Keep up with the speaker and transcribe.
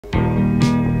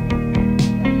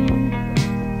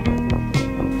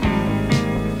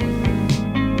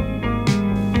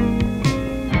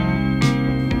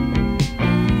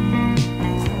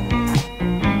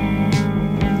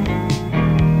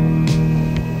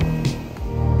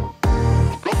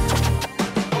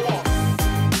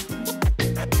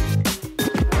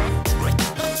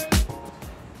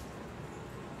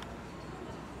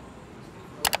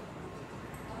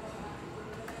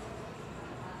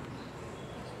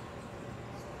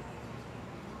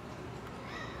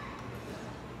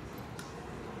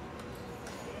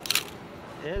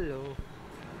Hello.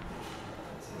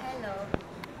 Hello.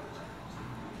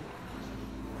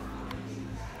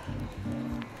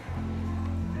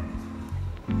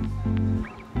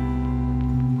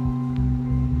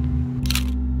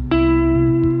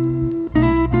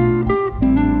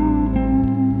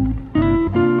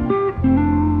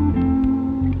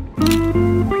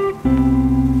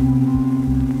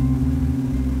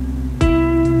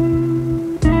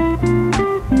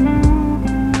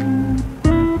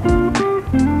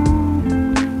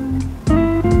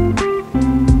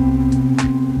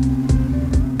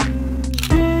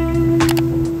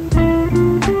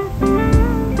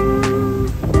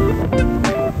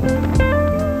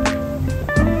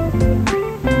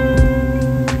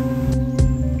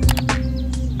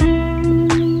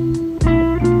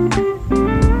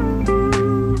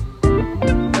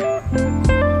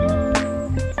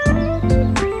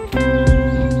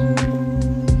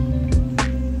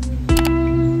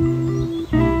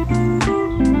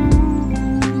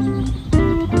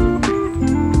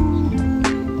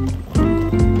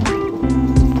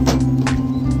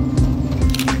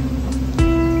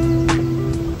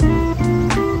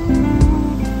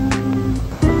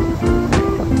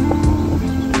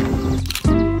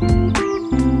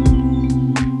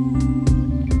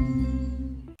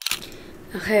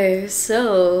 Okay,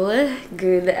 so,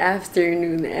 good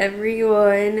afternoon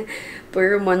everyone.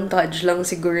 Puro montage lang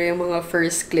siguro yung mga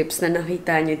first clips na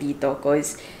nakita nyo dito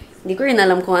cause hindi ko rin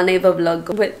alam kung ano i-vlog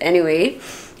ko. But anyway,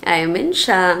 I'm in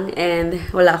Shang and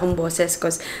wala akong boses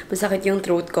cause masakit yung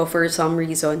throat ko for some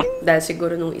reason. Dahil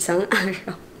siguro nung isang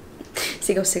araw.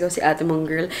 Sigaw-sigaw si ate mong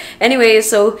girl. Anyway,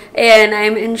 so, ayan,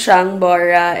 I'm in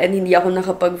Bora and hindi ako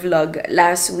nakapag-vlog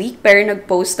last week. Pero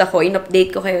nag-post ako, in-update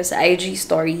ko kayo sa IG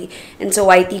story and sa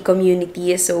YT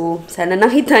community. So, sana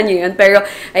nakita nyo yun. Pero,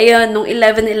 ayun, nung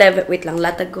 11-11, wait lang,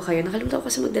 latag ko kayo. Nakalimutan ko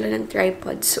kasi magdala ng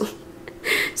tripod. So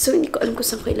hindi ko alam kung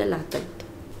saan ko ilalatag.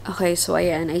 Okay, so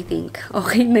ayan, I think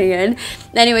okay na yan.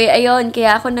 Anyway, ayun,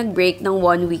 kaya ako nag-break ng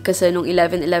 1 week kasi nung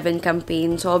 11-11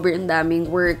 campaign, sobrang daming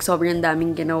work, sobrang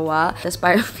daming ginawa. Tapos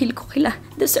parang feel ko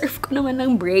deserve ko naman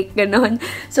ng break, ganon.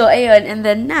 So, ayun, and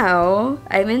then now,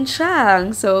 I'm in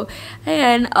Shang. So,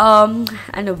 ayan,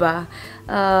 ano ba?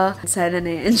 Sana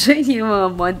na-enjoy niyo yung mga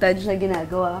montage na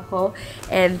ginagawa ko.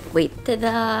 And wait, tada!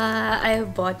 I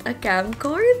bought a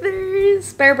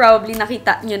camcorders! Pero probably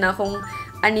nakita niyo na kung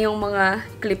ano yung mga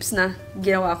clips na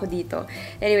ginawa ko dito.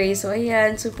 Anyway, so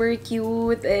ayan, super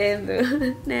cute and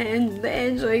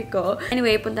na-enjoy ko.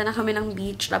 Anyway, punta na kami ng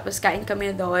beach, tapos kain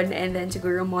kami doon, and then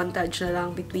siguro montage na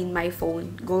lang between my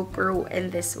phone, GoPro,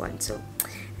 and this one. So,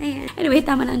 ayan. Anyway,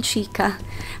 tama na ang chika.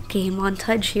 Okay,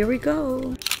 montage, here we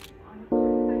go!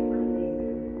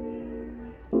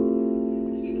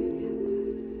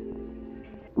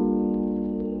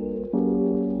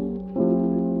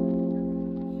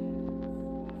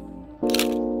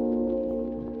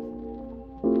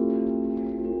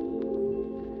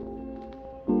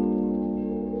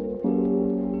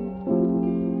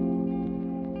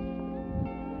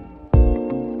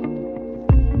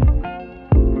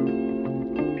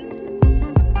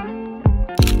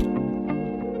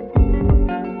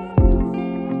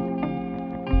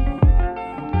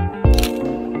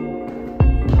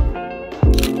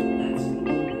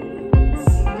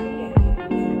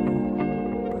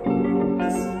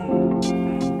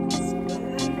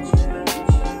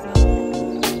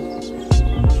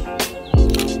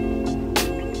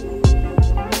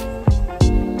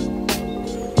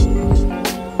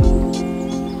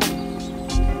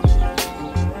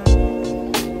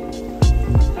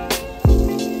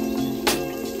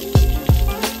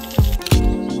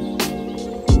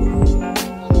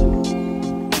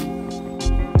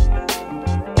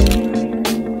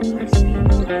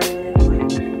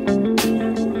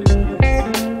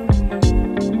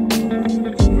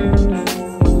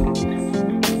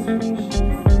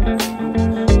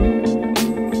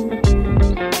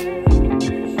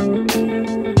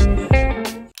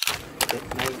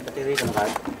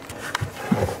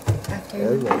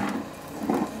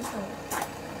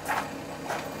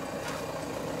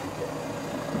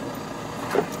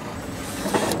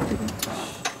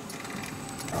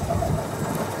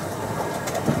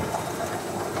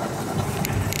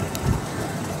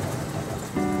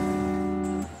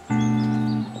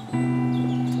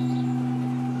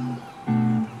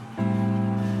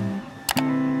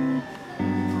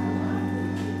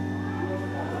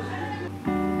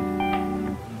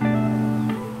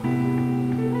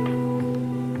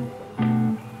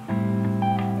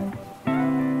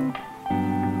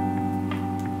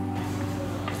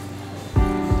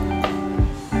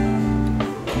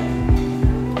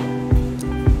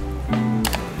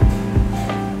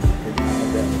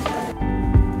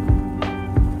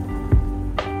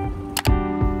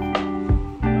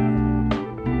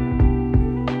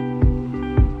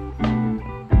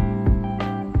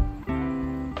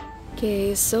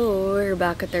 Okay, so we're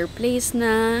back at our place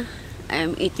na.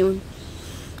 I'm eating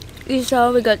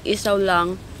isaw. We got isaw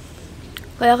lang.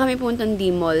 Kaya kami puntang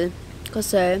D-Mall.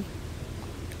 Kasi,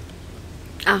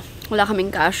 wala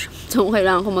kaming cash. So,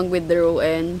 kailangan ko mag-withdraw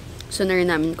and sooner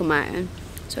namin kumain.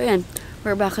 So, yan.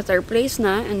 We're back at our place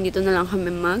na. And dito na lang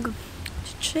kami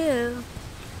mag-chill.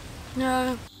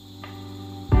 Yeah.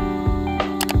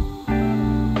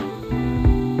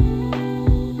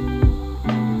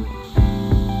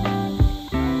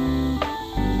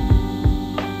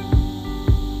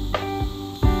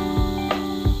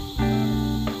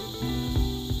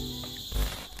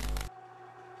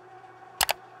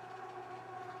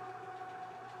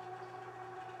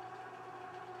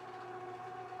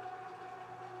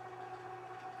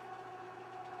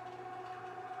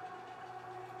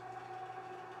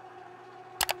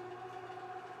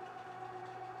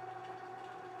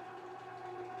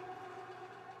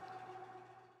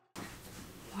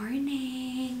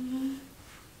 Morning!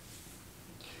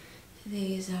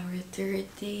 Today is our third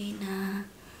day na.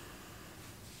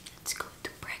 Let's go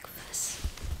to breakfast.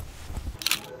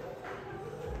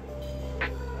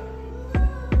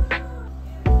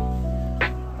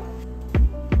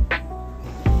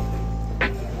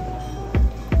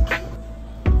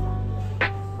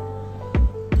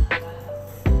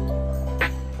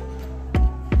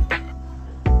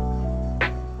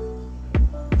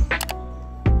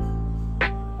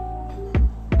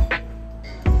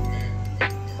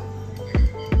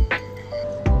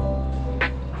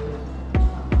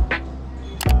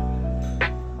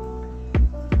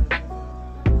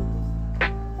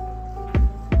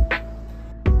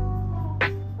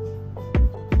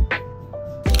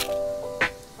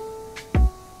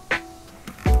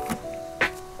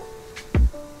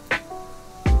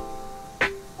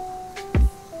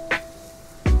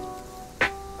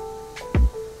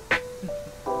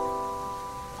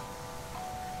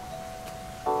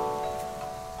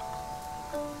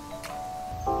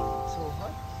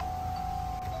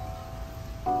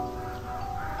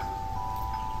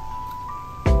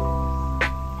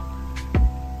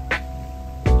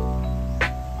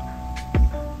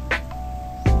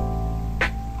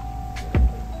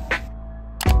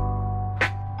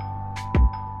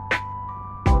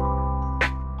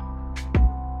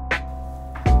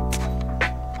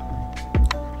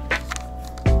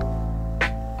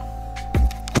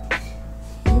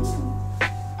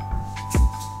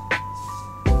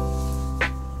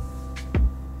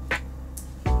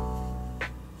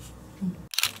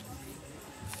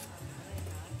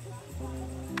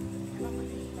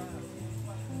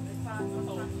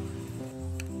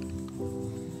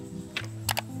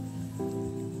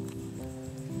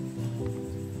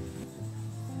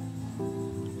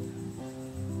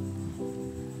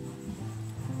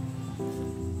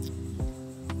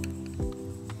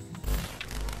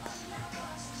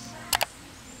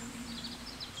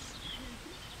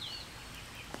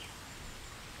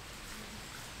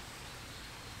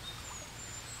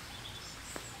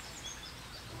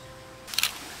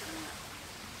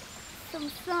 Some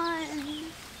sun.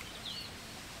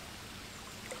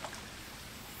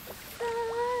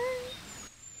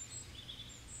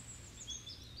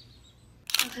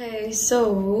 Okay, so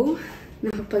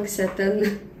nakapag-settle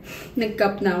na.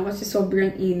 Nag-cup na ako kasi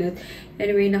sobrang init.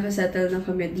 Anyway, nakasettle na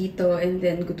kami dito and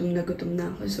then gutom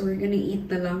na ako. So we're gonna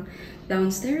eat na lang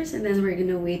downstairs and then we're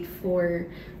gonna wait for...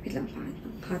 Wait lang, pangit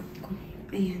ng hot ko.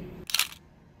 Ayan.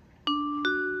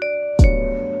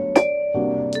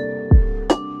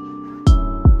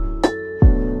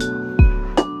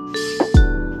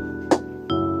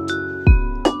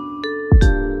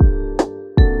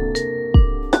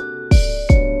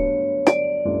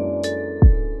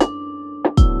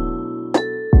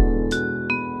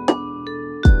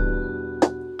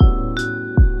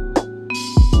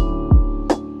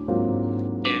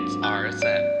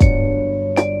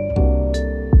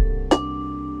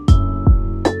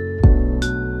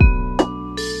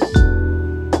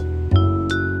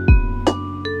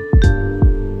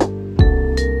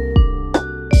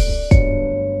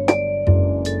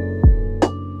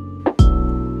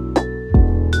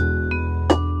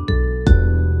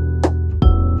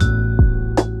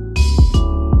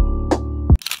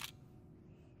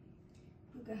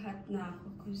 Nag-hot na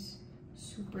ako kasi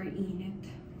super init.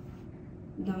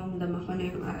 Damang-dama ko na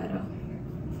yung araw.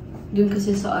 Doon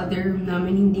kasi sa other room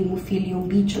namin, hindi mo feel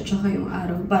yung beach at saka yung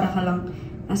araw. Para ka lang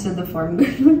nasa the farm.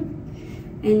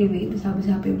 Anyway,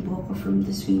 basa-basa pa yung buhok ko from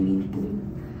the swimming pool.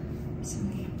 So,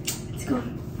 let's go.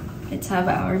 Let's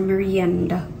have our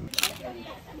merienda.